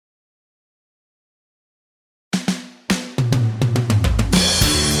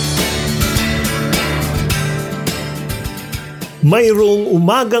Mayroong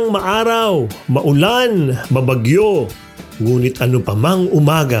umagang maaraw, maulan, mabagyo. Ngunit ano pa mang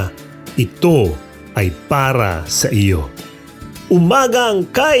umaga, ito ay para sa iyo. Umagang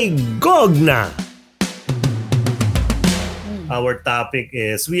kay Gogna! Our topic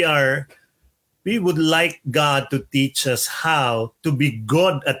is we would like God to teach us how to be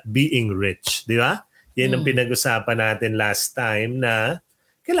good at being rich. Di ba? Yan ang pinag-usapan natin last time na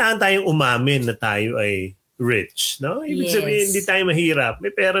kailangan tayong umamin na tayo ay rich, no? Ibig sabihin, hindi tayo mahirap. May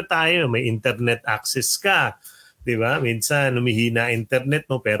pera tayo, may internet access ka. 'Di ba? Minsan humihina internet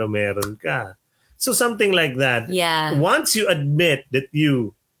mo pero meron ka. So something like that. Yeah. Once you admit that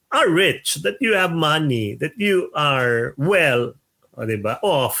you are rich, that you have money, that you are well, 'di ba?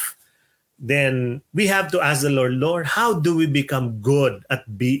 Off, then we have to ask the Lord, how do we become good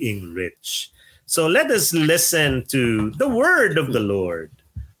at being rich? So let us listen to the word of the Lord.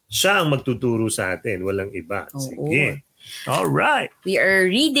 Siya ang magtuturo sa atin, walang iba. Sige. All right. We are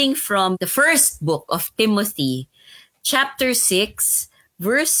reading from the first book of Timothy, chapter 6,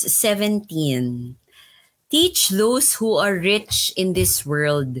 verse 17. Teach those who are rich in this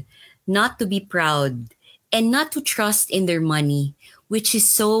world not to be proud and not to trust in their money, which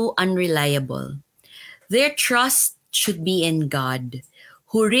is so unreliable. Their trust should be in God,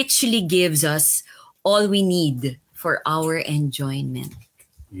 who richly gives us all we need for our enjoyment.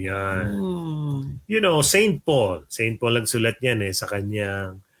 Yan. You know, Saint Paul ang sulat niyan sa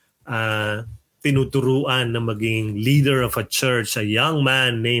kanyang tinuturuan na maging leader of a church, a young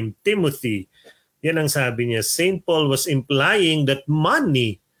man named Timothy. Yan ang sabi niya. Saint Paul was implying that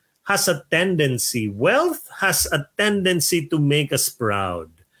money has a tendency, wealth has a tendency to make us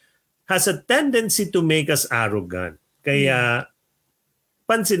proud, has a tendency to make us arrogant. Kaya,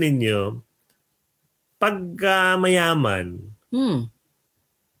 pansinin niyo, pag mayaman,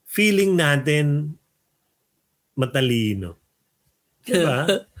 feeling natin matalino. Diba?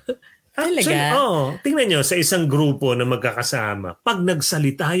 Talaga? Tingnan nyo, sa isang grupo na magkakasama, pag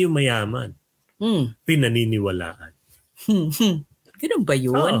nagsalita yung mayaman, pinaniniwalaan. Ganun ba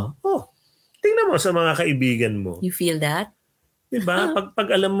yun? Tingnan mo sa mga kaibigan mo. You feel that? Diba?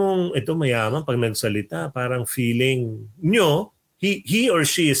 Pag alam mong ito mayaman, pag nagsalita, parang feeling nyo, he or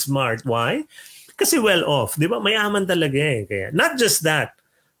she is smart. Why? Kasi well off. Diba? Mayaman talaga eh. Kaya, not just that,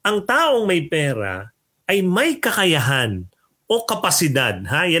 ang taong may pera ay may kakayahan o kapasidad.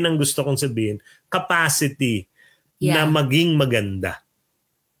 Yan ang gusto kong sabihin. Capacity na maging maganda.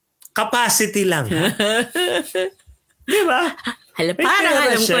 Capacity lang. Di ba? Parang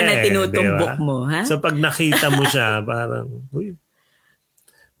alam ko na tinutumbok diba? mo. Ha? So pag nakita mo siya,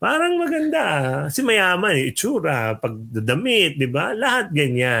 parang maganda. Si mayaman, itsura, pagdadamit, di ba? Lahat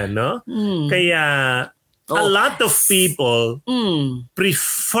ganyan, no? Kaya a lot of people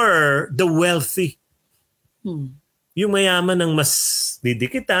prefer the wealthy. Yung mayaman ang mas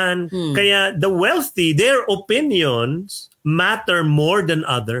didikitan. Kaya the wealthy, their opinions matter more than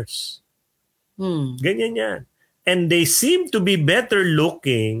others. Ganyan yan. And they seem to be better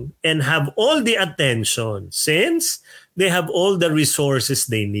looking and have all the attention since they have all the resources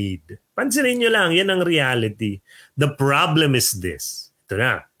they need. Pansinin nyo lang, yan ang reality. The problem is this. Ito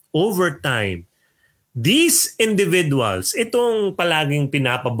na. Over time, these individuals, itong palaging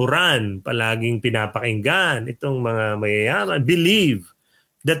pinapaboran, palaging pinapakinggan, itong mga mayayaman, believe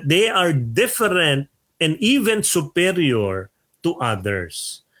that they are different and even superior to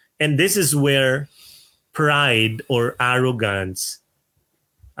others. And this is where pride or arrogance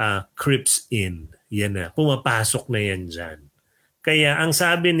creeps in. Yan na. Pumapasok na yan dyan. Kaya ang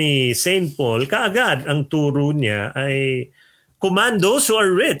sabi ni Saint Paul, kaagad ang turo niya ay command those who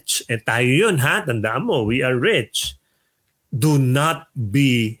are rich. Tayo yun ha, tandaan mo, we are rich. Do not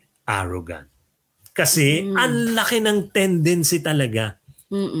be arrogant. Kasi ang laki ng tendency talaga.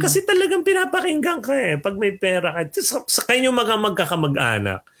 Kasi talagang pinapakinggan ka pag may pera ka. Sa kanyo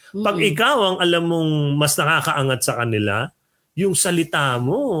magkakamag-anak. Pag ikaw ang alam mong mas nakakaangat sa kanila, yung salita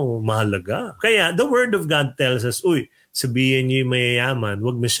mo, mahalaga. Kaya the Word of God tells us, sabihin niyo yung mayayaman,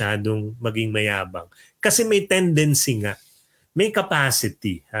 huwag masyadong maging mayabang. Kasi may tendency nga. May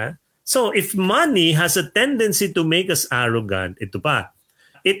capacity. Ha? So if money has a tendency to make us arrogant, ito pa,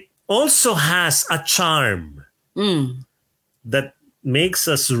 it also has a charm that makes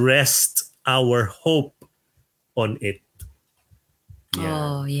us rest our hope on it.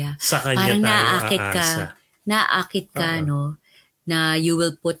 Sa kanya parang tayo aasa. Naakit ka, no? Na you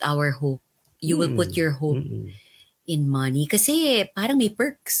will put our hope. You will put your hope in money. Kasi parang may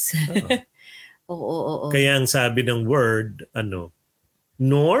perks. Oo. Kaya ang sabi ng word,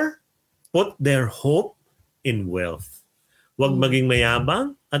 nor put their hope in wealth. Huwag maging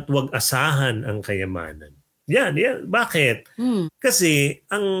mayabang at huwag asahan ang kayamanan. Yan. Bakit? Kasi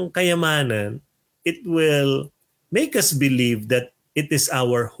ang kayamanan, it will make us believe that it is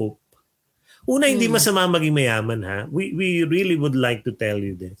our hope. Una, hindi masama maging mayaman, ha? We really would like to tell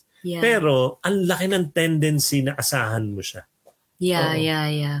you this. Yeah. Pero, ang laki ng tendency na asahan mo siya.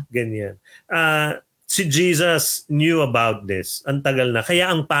 Yeah. Ganyan. Si Jesus knew about this. Ang tagal na. Kaya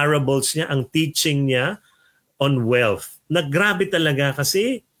ang parables niya, ang teaching niya on wealth, naggrabe talaga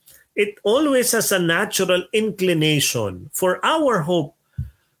kasi it always has a natural inclination for our hope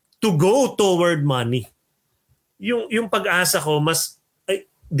to go toward money. Yung pag-asa ko, mas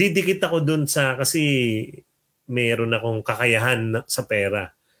didikit ako dun sa, kasi meron akong kakayahan sa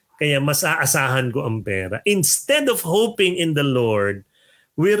pera. Kaya mas aasahan ko ang pera. Instead of hoping in the Lord,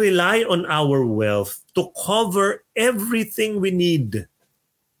 we rely on our wealth to cover everything we need.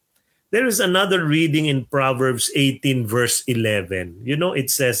 There is another reading in Proverbs 18 verse 11. You know, it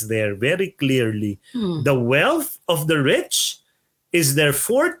says there very clearly, the wealth of the rich is their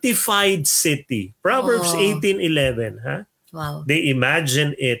fortified city. Proverbs 18:11, huh? Wow. They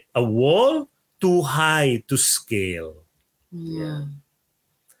imagine it a wall too high to scale. Yeah.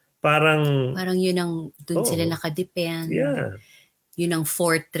 Parang yun ang dun sila nakadepend. Yeah. Yun ang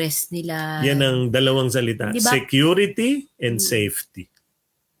fortress nila. Yan ang dalawang salita. Diba? Security and safety.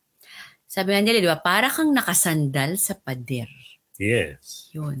 Sabi nga nila, di ba? Para kang nakasandal sa pader.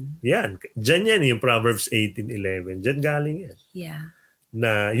 Yes. Yun. Yan. Diyan yan yung Proverbs 18:11. Diyan galing yan. Yeah.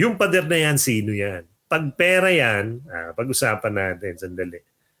 Na yung pader na yan, sino yan? Pag pera yan, pag-usapan natin, sandali.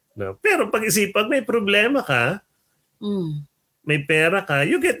 No? Pero pag may problema ka, may pera ka,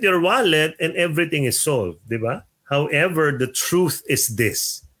 you get your wallet and everything is solved. Di ba? However, the truth is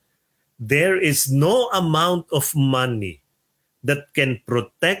this. There is no amount of money that can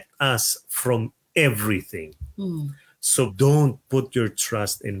protect us from everything. So don't put your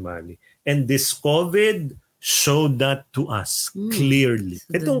trust in money. And this COVID showed that to us clearly.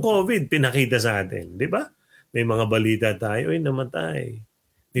 Itong COVID, pinakita sa atin. Di ba? May mga balita tayo, namatay.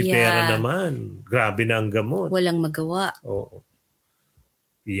 May pera naman. Grabe na ang gamot. Walang magawa. Oo.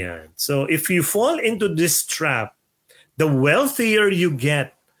 Yan. So if you fall into this trap, the wealthier you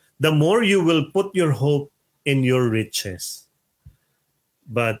get, the more you will put your hope in your riches.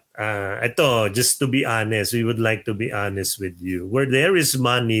 But ito, just to be honest, we would like to be honest with you. Where there is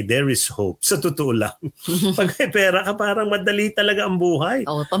money, there is hope. Sa totoo lang. Pag may pera ka, parang madali talalansi ang buhay.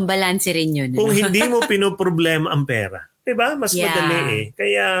 Oo, pambalanse rin yun. Kung hindi mo pinoproblema ang pera. Diba? Mas madali eh.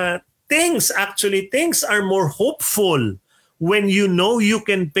 Kaya things are more hopeful when you know you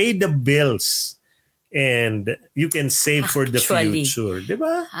can pay the bills and you can save for the future.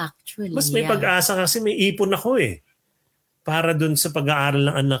 Diba? Actually, mas may pag-asa kasi may ipon ako eh. Para dun sa pag-aaral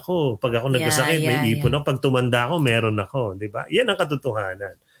ng anak ko. Pag ako nagkasakit, may ipon ako. Pag tumanda ako, meron ako. Diba? Yan ang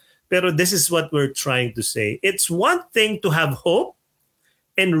katotohanan. Pero this is what we're trying to say. It's one thing to have hope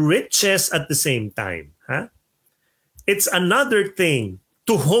and riches at the same time. Huh? It's another thing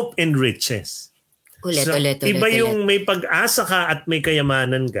to hope and riches. Ulit. Iba yung may pag-asa ka at may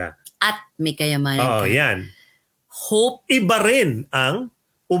kayamanan ka. At may kayamanan ka. Yan. Hope. Iba rin ang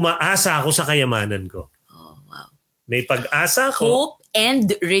umaasa ako sa kayamanan ko. May pag-asa ko. Hope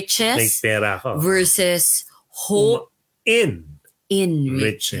and riches. May pera ko. Versus hope in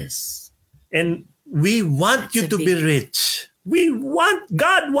riches. And we want you to be rich.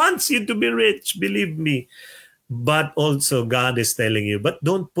 God wants you to be rich, believe me. But also God is telling you, but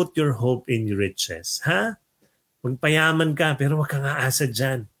don't put your hope in riches. Ha? Magpayaman ka, pero wag kang aasa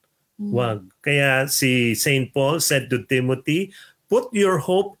dyan. Wag. Kaya si St. Paul said to Timothy, put your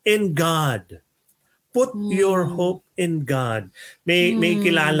hope in God. Put your hope in God. May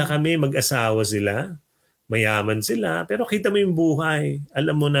kilala kami, mag-asawa sila, mayaman sila, pero kita mo yung buhay.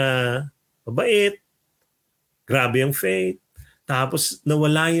 Alam mo na mabait, grabe ang faith, tapos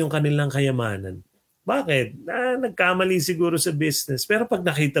nawala yung kanilang kayamanan. Bakit? Nagkamali siguro sa business. Pero pag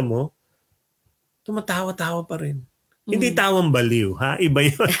nakita mo, tumatawa-tawa pa rin. Hindi tawang baliw, ha? Iba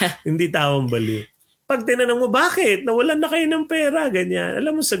yun. Hindi tawang baliw. Pag tinanong mo, bakit? Nawalan na kayo ng pera, ganyan.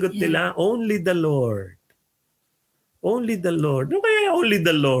 Alam mo, sagot nila, only the Lord. Only the Lord. No, kaya only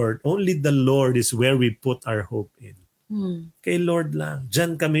the Lord. Only the Lord is where we put our hope in. Kay Lord lang.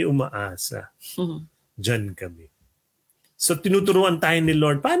 Diyan kami umaasa. Diyan kami. So, tinuturuan tayo ni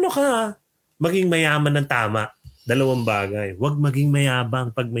Lord, paano ka maging mayaman ng tama? Dalawang bagay. Huwag maging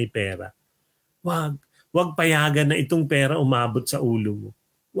mayabang pag may pera. Huwag payagan na itong pera umabot sa ulo mo.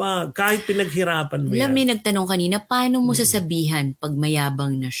 Wag, kahit pinaghirapan mo yan. May nagtanong kanina, paano mo sasabihan pag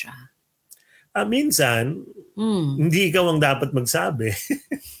mayabang na siya? Minsan, hindi ikaw ang dapat magsabi.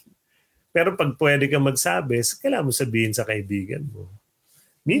 Pero pag pwede ka magsabi, kailangan mo sabihin sa kaibigan mo.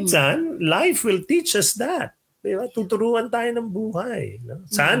 Minsan, life will teach us that. Di ba? Tuturuan tayo ng buhay. No?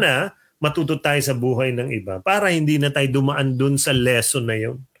 Sana matuto tayo sa buhay ng iba para hindi na tayo dumaan dun sa lesson na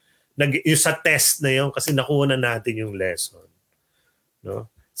yun. Yung sa test na yun kasi nakuha na natin yung lesson.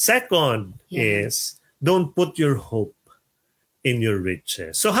 No? Second is, don't put your hope in your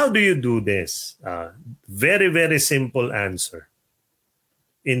riches. So how do you do this? Very, very simple answer.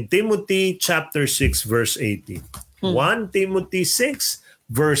 In Timothy chapter 6 verse 18. 1 Timothy 6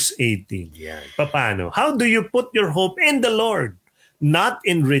 verse 18. Yan. Paano? How do you put your hope in the Lord, not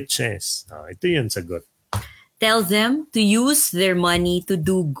in riches? Ito yung sagot. Tell them to use their money to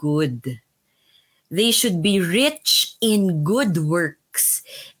do good. They should be rich in good works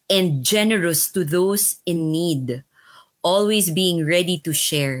and generous to those in need, always being ready to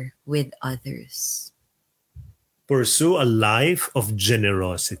share with others. Pursue a life of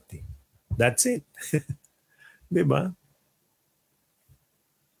generosity. That's it. Di ba?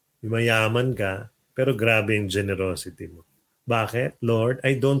 Mayaman ka, pero grabe yung generosity mo. Bakit? Lord,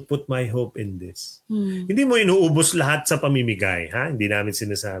 I don't put my hope in this. Hindi mo inuubos lahat sa pamimigay. Ha? Hindi namin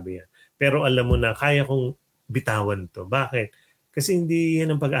sinasabi yan. Pero alam mo na, kaya kong bitawan to. Bakit? Kasi hindi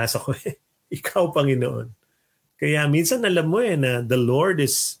yan ang pag-asa ko. Ikaw, Panginoon. Kaya minsan alam mo na the Lord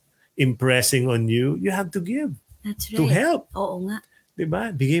is impressing on you, you have to give. That's right. To help. Oo nga. Diba?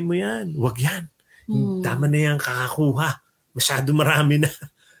 Bigay mo yan. Huwag yan. Tama na yan kakakuha. Masyado marami na.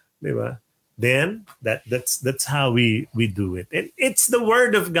 Diba? Then, that's how we do it. And it's the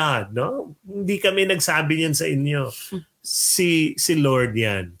Word of God, no? Hindi kami nagsabi yan sa inyo. Si Lord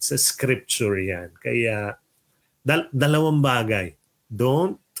yan. Sa Scripture yan. Kaya, dalawang bagay.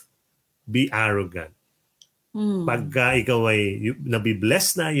 Don't be arrogant. Pagka ikaw ay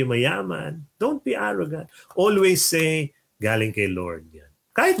nabibless na, yumayaman, don't be arrogant. Always say, galing kay Lord yan.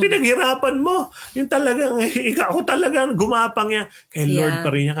 Kahit pinaghirapan mo, yung talagang, ikaw talagang gumapang yan. Kay Lord pa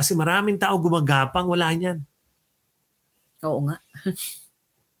rin yan. Kasi maraming tao gumagapang, wala yan. Oo nga.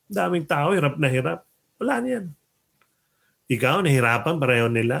 Daming tao, hirap na hirap. Wala yan. Ikaw, nahirapan,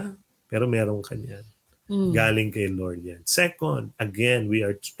 pareho nila, pero meron ka yan. Galing kay Lord yan. Second, again, we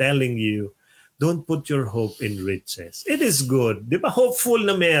are telling you, don't put your hope in riches. It is good. Di ba? Hopeful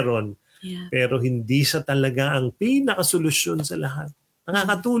na meron. Yeah. Pero hindi siya talaga ang pinakasolusyon sa lahat.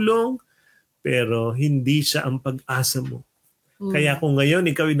 Nakakatulong, pero hindi siya ang pag-asa mo. Kaya kung ngayon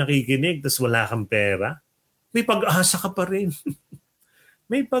ikaw ay nakikinig tapos wala kang pera, may pag-asa ka pa rin.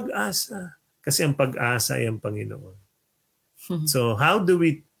 May pag-asa. Kasi ang pag-asa ay ang Panginoon. So how do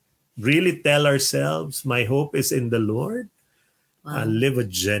we really tell ourselves, my hope is in the Lord? Live a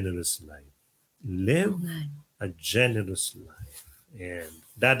generous life. Live a generous life. And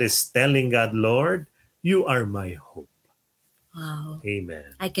that is telling God, Lord, you are my hope. Wow.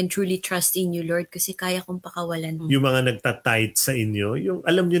 Amen. I can truly trust in you, Lord, kasi kaya kong pakawalan. Yung mga nagtatithe sa inyo, yung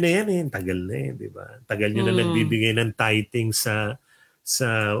alam nyo na yan tagal na di ba? Tagal nyo na nagbibigay ng tithing sa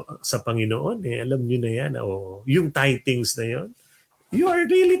Panginoon Alam nyo na yan. Yung tithings na yon, you are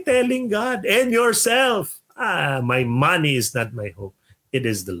really telling God and yourself, my money is not my hope. It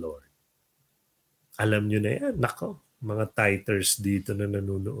is the Lord. Alam nyo na yan. Nako, mga tithers dito na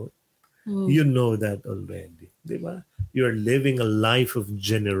nanonood. You know that already. Di ba? You're living a life of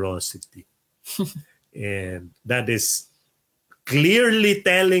generosity. And that is clearly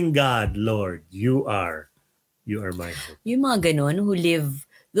telling God, Lord, you are my hope. Yung mga ganon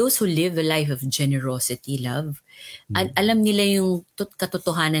those who live a life of generosity, love, alam nila yung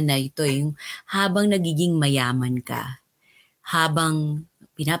katotohanan na ito, yung habang nagiging mayaman ka, habang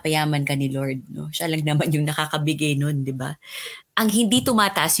pinapayaman ka ni Lord, no? Siya lang naman yung nakakabigay nun, di ba? Ang hindi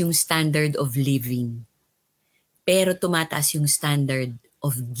tumataas yung standard of living, pero tumataas yung standard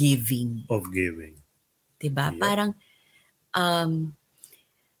of giving. Of giving. Di ba? Yeah. Parang,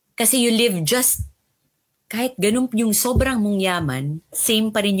 kasi you live just, kahit ganun yung sobrang mong yaman,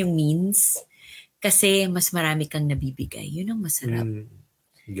 same pa rin yung means, kasi mas marami kang nabibigay. Yun ang masarap.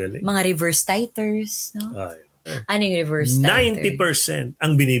 Galing. Mga reverse tithers, no? Ano yung reverse 90%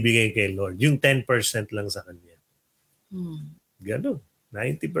 ang binibigay kay Lord. Yung 10% lang sa Kanya. Ganun.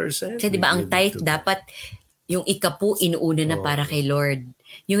 90%. Kasi di ba ang tithe dapat yung ikapu inuuna na para kay Lord.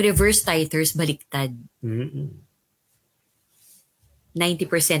 Yung reverse tithers baliktad. 90%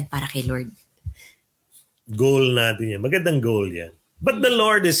 para kay Lord. Goal natin yan. Magandang goal yan. But the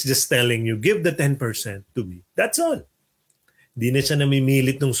Lord is just telling you, give the 10% to me. That's all. Di na siya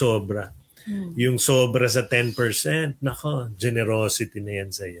namimilit ng sobra. Yung sobra sa 10%, nako, generosity na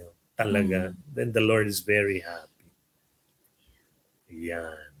yan sa iyo. Talaga. Then the Lord is very happy.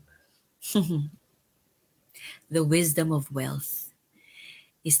 Yan. The wisdom of wealth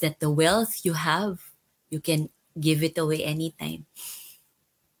is that the wealth you have, you can give it away anytime.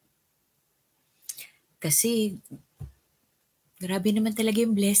 Kasi, grabe naman talaga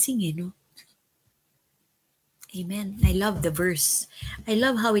yung blessing no? Amen. I love the verse. I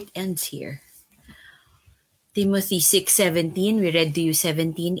love how it ends here. Timothy 6:17, we read to you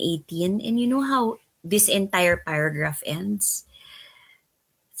 17:18, and you know how this entire paragraph ends?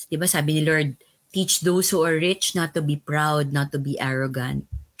 Diba sabi ni Lord, teach those who are rich not to be proud, not to be arrogant,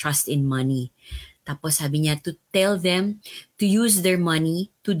 trust in money. Tapos sabi niya, to tell them to use their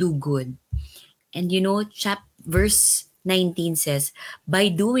money to do good. And verse 19 says, by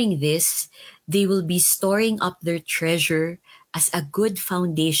doing this, they will be storing up their treasure as a good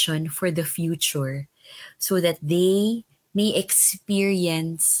foundation for the future so that they may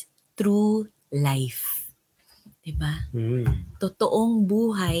experience true life. Diba? Totoong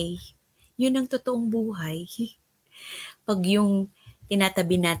buhay. Yun ang totoong buhay. Pag yung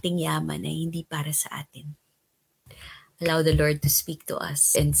tinatabi nating yaman ay hindi para sa atin. Allow the Lord to speak to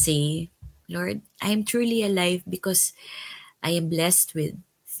us and say, Lord, I am truly alive because I am blessed with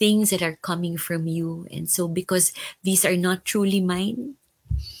things that are coming from you. And so because these are not truly mine,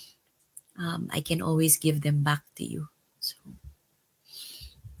 I can always give them back to you. So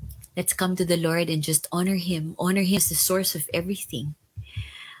let's come to the Lord and just honor Him. Honor Him as the source of everything.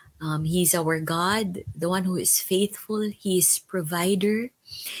 He's our God, the one who is faithful. He is provider.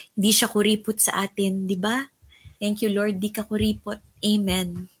 Hindi siya kuripot sa atin, di ba? Thank you, Lord. Di ka kuripot.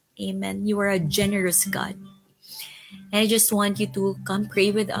 Amen. Amen. You are a generous God. And I just want you to come pray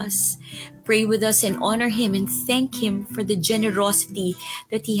with us. Pray with us and honor Him and thank Him for the generosity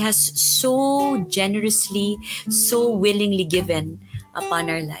that He has so generously, so willingly given upon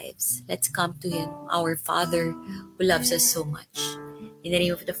our lives. Let's come to Him, our Father who loves us so much. In the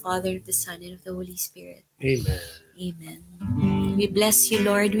name of the Father, of the Son, and of the Holy Spirit. Amen. Amen. We bless you,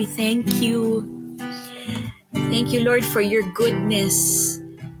 Lord. We thank you. Thank you, Lord, for your goodness.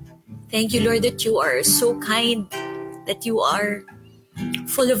 Thank you, Lord, that you are so kind, that you are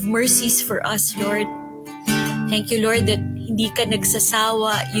full of mercies for us, Lord. Thank you, Lord, that hindi ka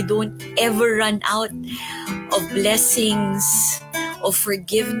nagsasawa. You don't ever run out of blessings, of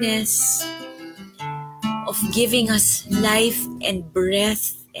forgiveness, of giving us life and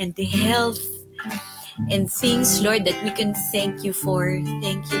breath and health and things, Lord, that we can thank you for.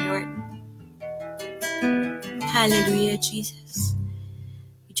 Thank you, Lord. Hallelujah, Jesus.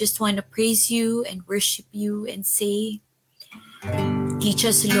 We just want to praise you and worship you and say, teach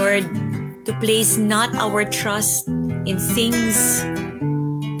us, Lord, to place not our trust in things,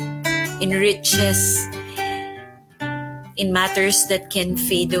 in riches, in matters that can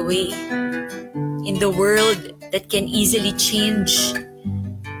fade away, in the world that can easily change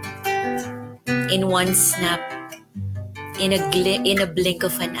in one snap, in a blink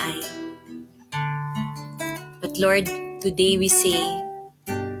of an eye. But Lord, today we say,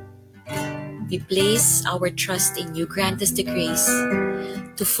 we place our trust in you. Grant us the grace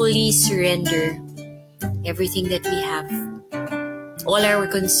to fully surrender everything that we have, all our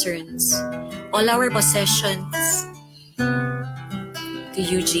concerns, all our possessions to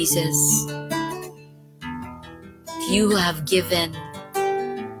you, Jesus. To you who have given,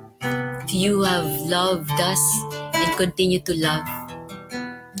 to you who have loved us and continue to love.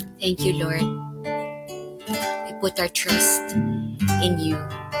 Thank you, Lord. We put our trust in you.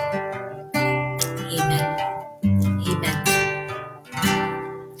 Amen. Amen.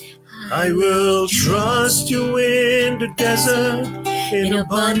 I will trust you in the desert, in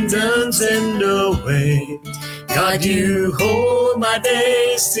abundance and the way. God, you hold my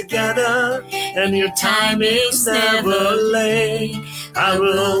days together, and your timing's never late. I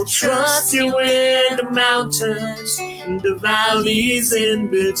will trust you in the mountains, in the valleys in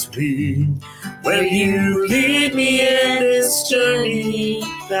between. Where you lead me in this journey,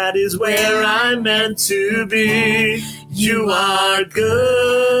 that is where I'm meant to be. You are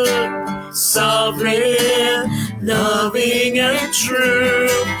good, sovereign, loving and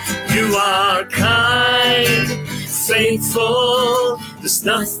true. You are kind, faithful, there's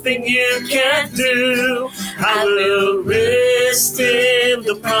nothing you can't do. I will rest in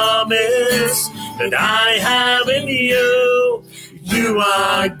the promise that I have in you. You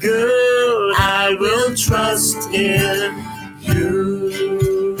are good, I will trust in you.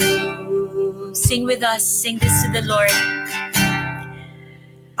 Sing with us, sing this to the Lord.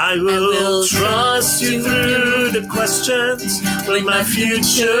 I will trust you through the questions when my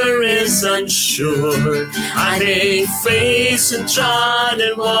future is unsure. I may face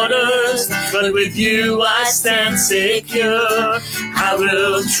uncharted waters, but with you I stand secure. I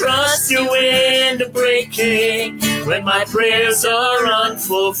will trust you in the breaking when my prayers are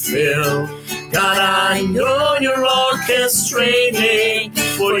unfulfilled. God, I know you're orchestrating,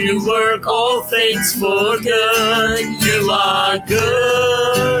 for you work all things for good. You are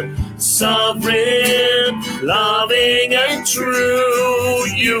good, sovereign, loving and true.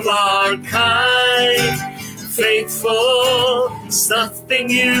 You are kind, faithful, there's nothing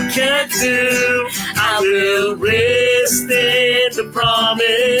you can't do. I will rest in the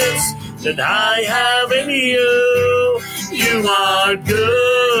promise that I have in you. You are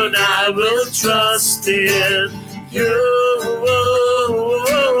good, I will trust in you.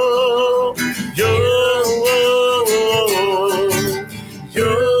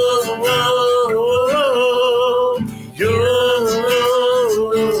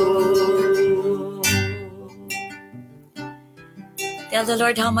 Tell the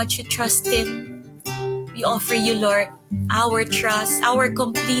Lord how much you trust Him. We offer you, Lord, our trust, our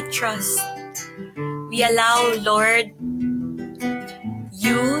complete trust. We allow, Lord,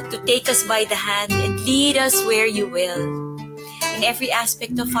 you to take us by the hand and lead us where you will. In every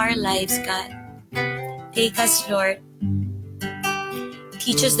aspect of our lives, God. Take us, Lord.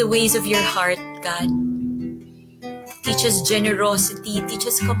 Teach us the ways of your heart, God. Teach us generosity. Teach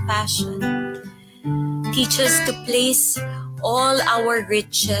us compassion. Teach us to place all our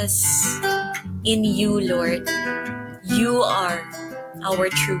riches in you, Lord. You are our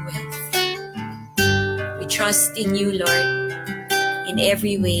true wealth. We trust in you, Lord, in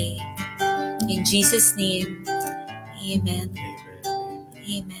every way. In Jesus' name, amen.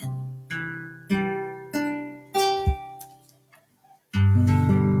 Amen.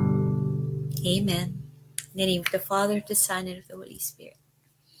 Amen. In the name of the Father, of the Son, and of the Holy Spirit.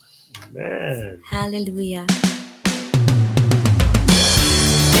 Amen. Hallelujah.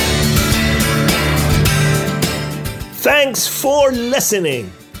 Thanks for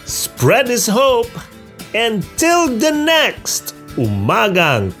listening. Spread His hope. Until the next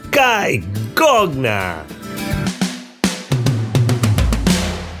Umagang Kay Gogna.